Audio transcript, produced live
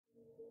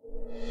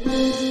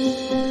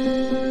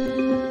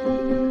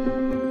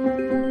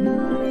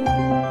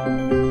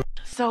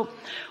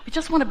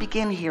just want to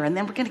begin here, and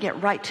then we're going to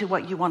get right to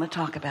what you want to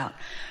talk about.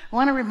 I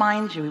want to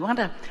remind you, we want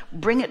to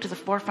bring it to the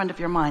forefront of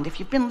your mind. If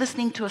you've been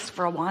listening to us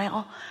for a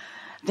while,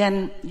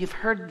 then you've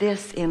heard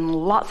this in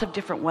lots of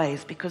different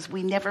ways because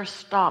we never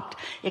stopped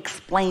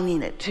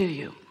explaining it to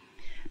you.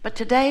 But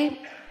today,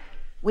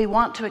 we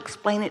want to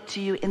explain it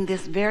to you in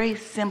this very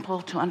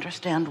simple to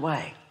understand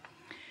way.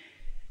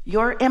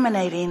 You're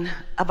emanating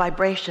a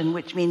vibration,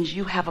 which means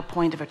you have a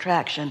point of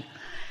attraction.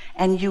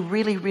 And you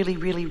really do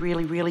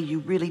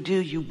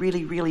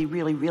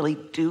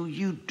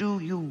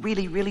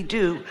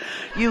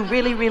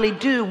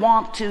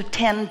want to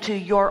tend to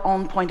your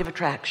own point of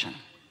attraction.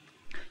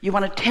 You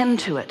want to tend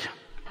to it.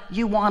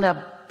 You want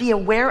to be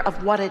aware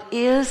of what it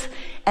is,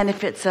 and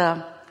if it's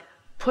a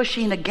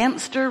pushing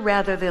against her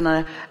rather than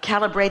a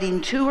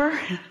calibrating to her,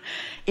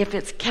 if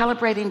it's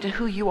calibrating to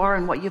who you are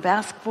and what you've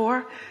asked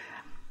for,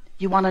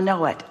 you want to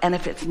know it. And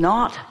if it's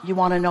not, you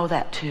want to know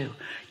that too.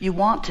 You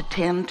want to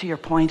tend to your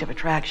point of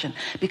attraction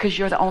because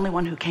you're the only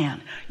one who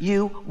can.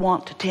 You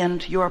want to tend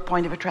to your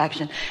point of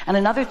attraction. And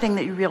another thing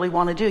that you really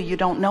want to do, you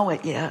don't know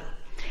it yet.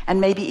 And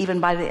maybe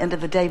even by the end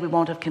of the day, we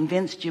won't have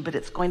convinced you, but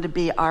it's going to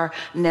be our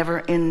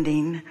never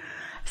ending,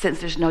 since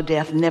there's no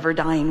death, never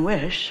dying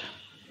wish.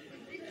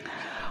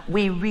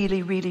 We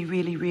really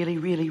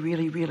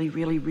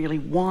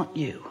want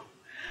you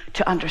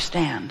to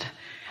understand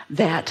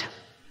that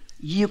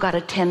you got to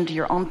tend to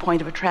your own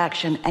point of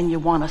attraction, and you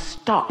want to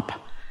stop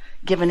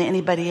giving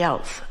anybody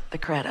else the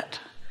credit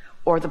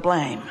or the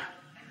blame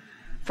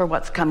for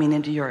what's coming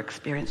into your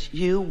experience.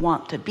 You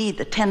want to be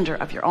the tender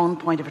of your own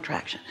point of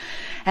attraction.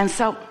 And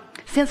so,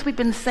 since we've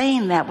been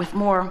saying that with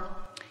more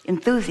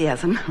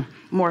enthusiasm,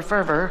 more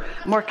fervor,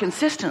 more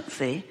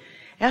consistency,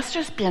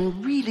 Esther's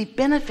been really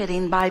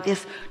benefiting by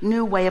this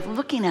new way of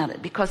looking at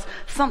it, because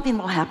something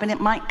will happen. It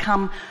might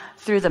come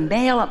through the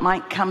mail, it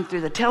might come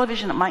through the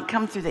television, it might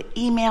come through the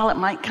email, it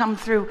might come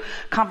through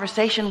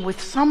conversation with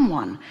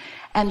someone,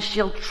 and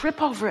she'll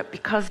trip over it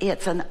because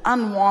it's an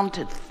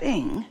unwanted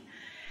thing.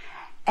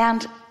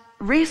 And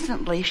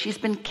recently she's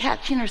been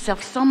catching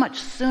herself so much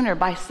sooner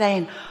by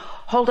saying,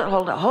 hold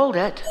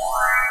it,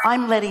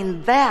 I'm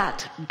letting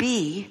that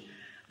be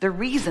the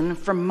reason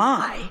for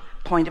my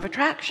point of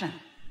attraction.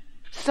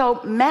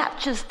 So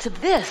matches to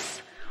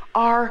this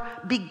are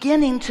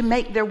beginning to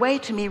make their way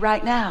to me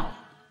right now.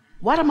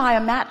 What am I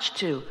a match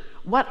to?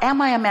 What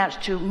am I a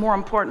match to? More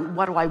important,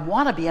 what do I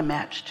want to be a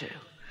match to?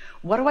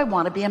 What do I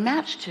want to be a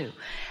match to?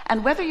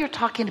 And whether you're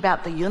talking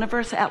about the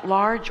universe at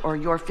large or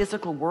your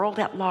physical world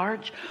at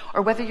large,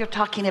 or whether you're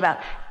talking about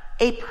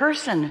a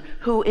person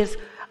who is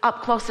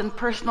up close and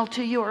personal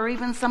to you, or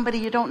even somebody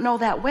you don't know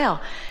that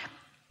well,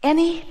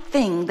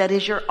 anything that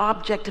is your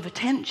object of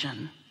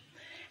attention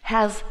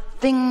has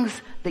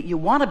things that you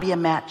want to be a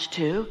match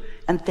to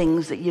and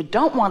things that you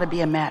don't want to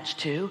be a match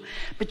to,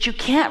 but you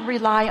can't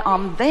rely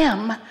on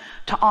them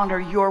to honor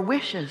your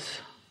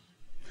wishes,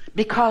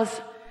 because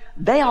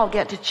they all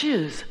get to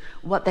choose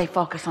what they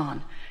focus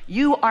on.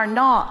 You are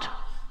not,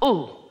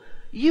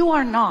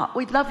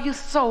 we love you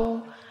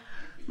so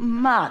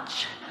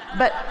much,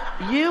 but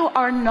you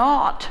are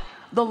not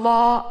the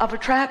law of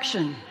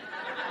attraction.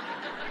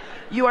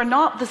 You are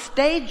not the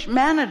stage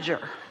manager.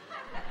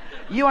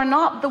 You are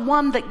not the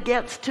one that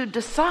gets to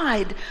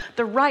decide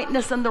the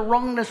rightness and the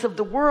wrongness of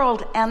the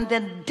world and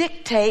then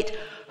dictate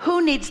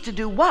who needs to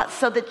do what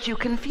so that you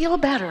can feel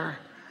better.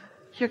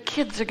 Your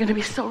kids are going to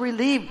be so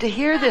relieved to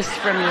hear this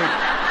from you.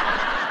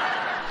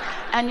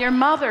 And your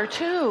mother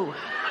too.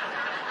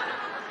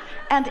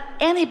 And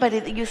anybody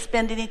that you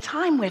spend any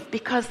time with,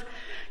 because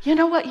you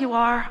know what you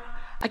are?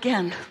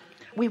 Again,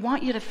 we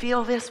want you to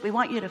feel this. We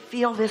want you to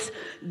feel this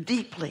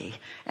deeply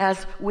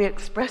as we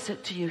express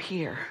it to you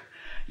here.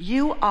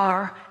 You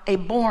are a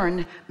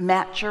born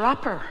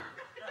matcher-upper.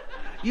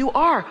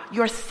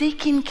 You're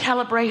seeking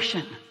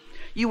calibration.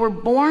 You were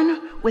born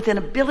with an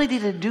ability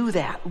to do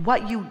that.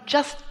 What you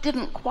just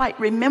didn't quite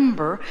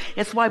remember,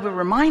 it's why we're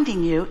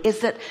reminding you, is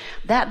that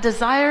that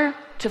desire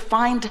to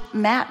find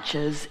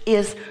matches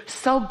is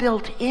so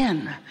built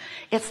in.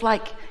 It's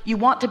like you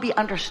want to be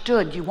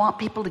understood. You want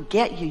people to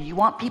get you. You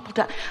want people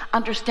to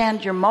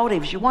understand your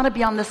motives. You want to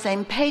be on the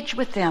same page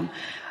with them.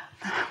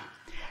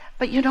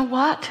 But you know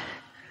what?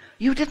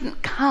 You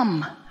didn't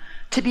come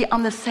to be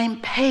on the same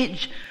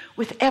page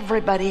with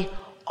everybody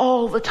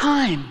all the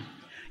time.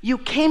 You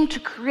came to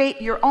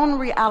create your own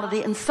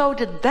reality, and so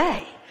did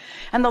they.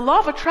 And the law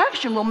of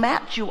attraction will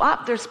match you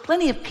up. There's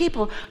plenty of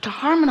people to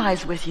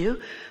harmonize with you.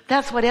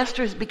 That's what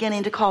Esther is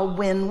beginning to call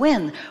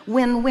win-win.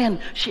 Win-win.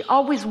 She's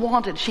always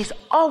wanted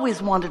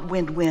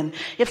win-win.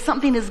 If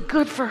something is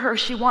good for her,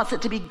 she wants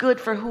it to be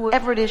good for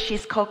whoever it is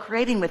she's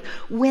co-creating with.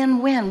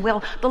 Win-win.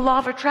 Well, the law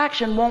of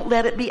attraction won't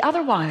let it be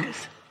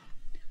otherwise.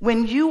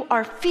 When you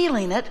are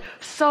feeling it,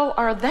 so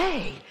are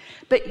they.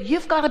 But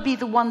you've got to be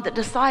the one that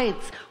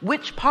decides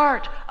which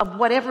part of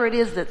whatever it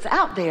is that's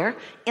out there,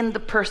 in the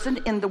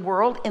person, in the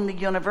world, in the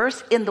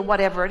universe, in the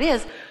whatever it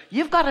is,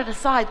 you've got to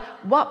decide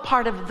what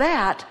part of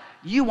that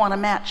you want to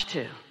match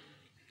to.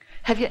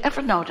 Have you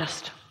ever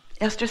noticed?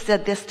 Esther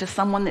said this to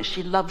someone that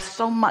she loved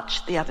so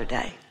much the other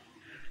day.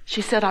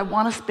 She said, I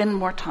want to spend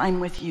more time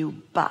with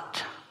you,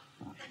 but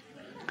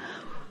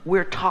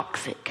we're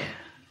toxic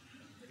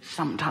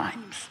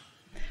sometimes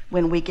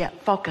when we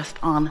get focused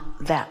on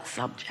that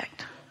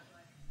subject,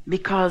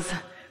 because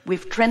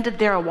we've trended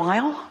there a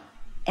while,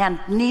 and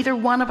neither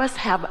one of us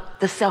have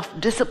the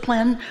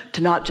self-discipline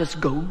to not just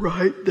go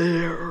right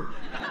there.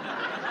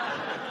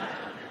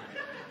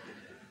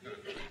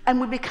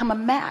 And we become a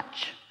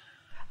match,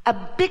 a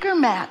bigger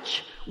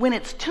match when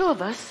it's two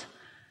of us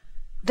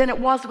than it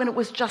was when it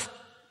was just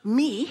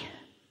me.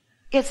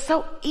 It's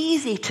so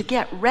easy to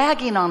get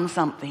ragging on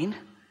something,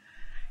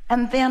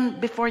 and then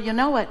before you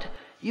know it,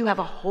 you have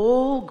a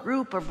whole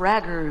group of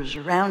raggers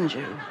around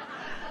you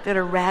that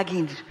are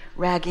ragging.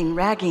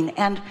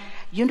 And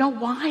you know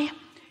why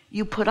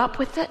you put up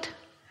with it?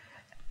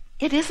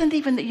 It isn't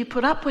even that you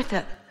put up with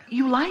it.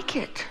 You like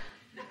it.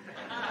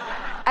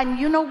 And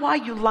you know why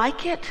you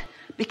like it?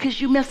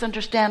 Because you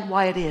misunderstand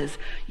why it is.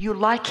 You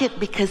like it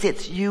because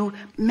it's you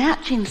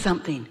matching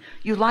something.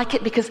 You like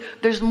it because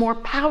there's more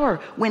power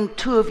when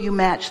two of you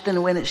match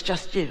than when it's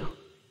just you.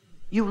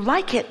 You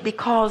like it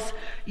because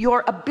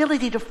your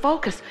ability to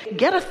focus.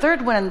 Get a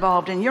third one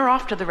involved and you're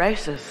off to the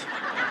races.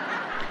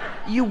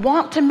 You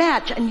want to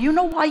match. And you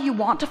know why you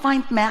want to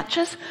find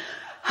matches?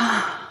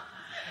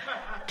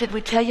 Did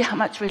we tell you how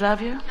much we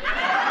love you?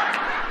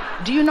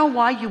 Do you know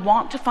why you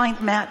want to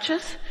find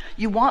matches?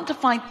 You want to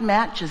find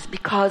matches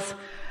because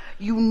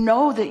you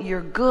know that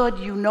you're good.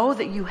 You know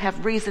that you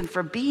have reason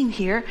for being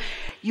here.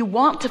 You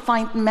want to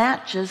find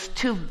matches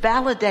to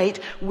validate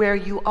where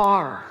you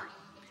are,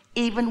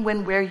 even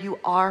when where you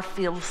are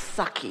feels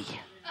sucky.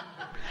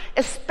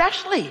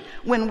 Especially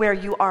when where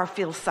you are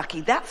feels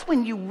sucky. That's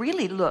when you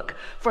really look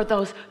for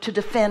those to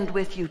defend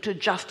with you, to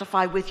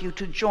justify with you,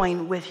 to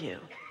join with you.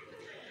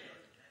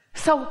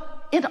 So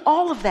in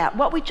all of that,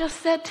 what we just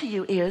said to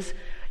you is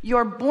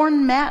you're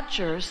born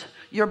matchers,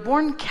 you're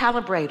born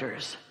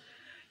calibrators,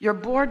 you're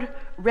born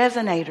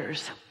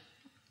resonators,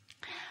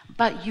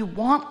 but you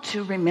want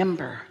to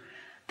remember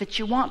that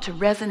you want to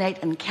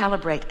resonate and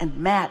calibrate and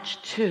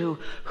match to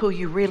who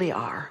you really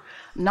are,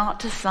 not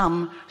to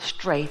some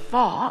stray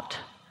thought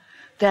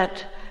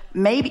that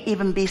may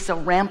even be so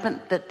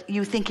rampant that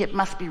you think it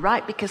must be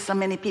right because so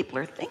many people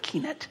are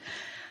thinking it.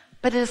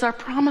 But it is our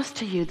promise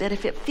to you that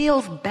if it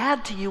feels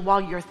bad to you while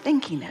you're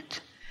thinking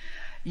it,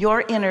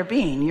 your inner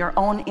being, your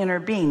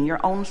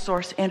own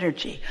source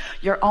energy,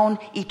 your own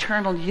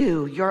eternal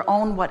you, your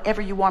own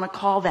whatever you want to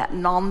call that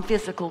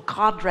non-physical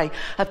cadre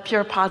of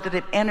pure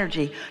positive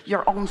energy,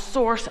 your own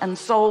source and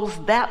souls,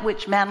 that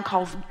which man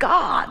calls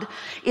God,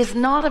 is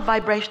not a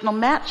vibrational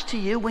match to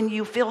you when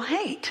you feel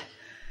hate,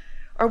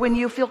 or when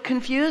you feel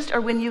confused, or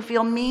when you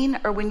feel mean,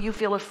 or when you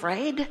feel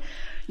afraid.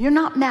 You're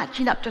not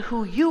matching up to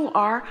who you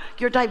are.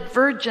 You're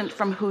divergent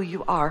from who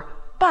you are.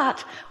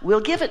 But we'll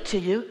give it to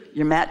you.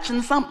 You're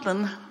matching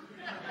something.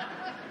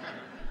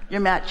 You're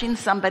matching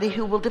somebody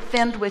who will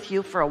defend with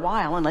you for a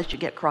while unless you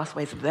get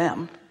crossways of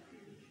them.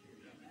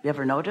 You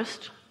ever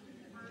noticed?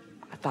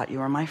 I thought you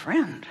were my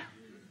friend.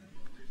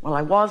 Well,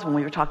 I was when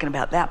we were talking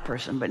about that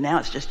person, but now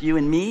it's just you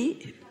and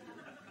me.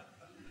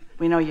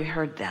 We know you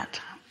heard that.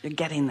 You're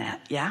getting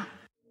that, yeah?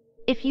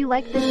 If you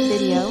like this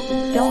video,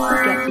 don't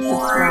forget to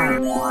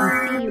subscribe,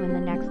 and see you in the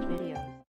next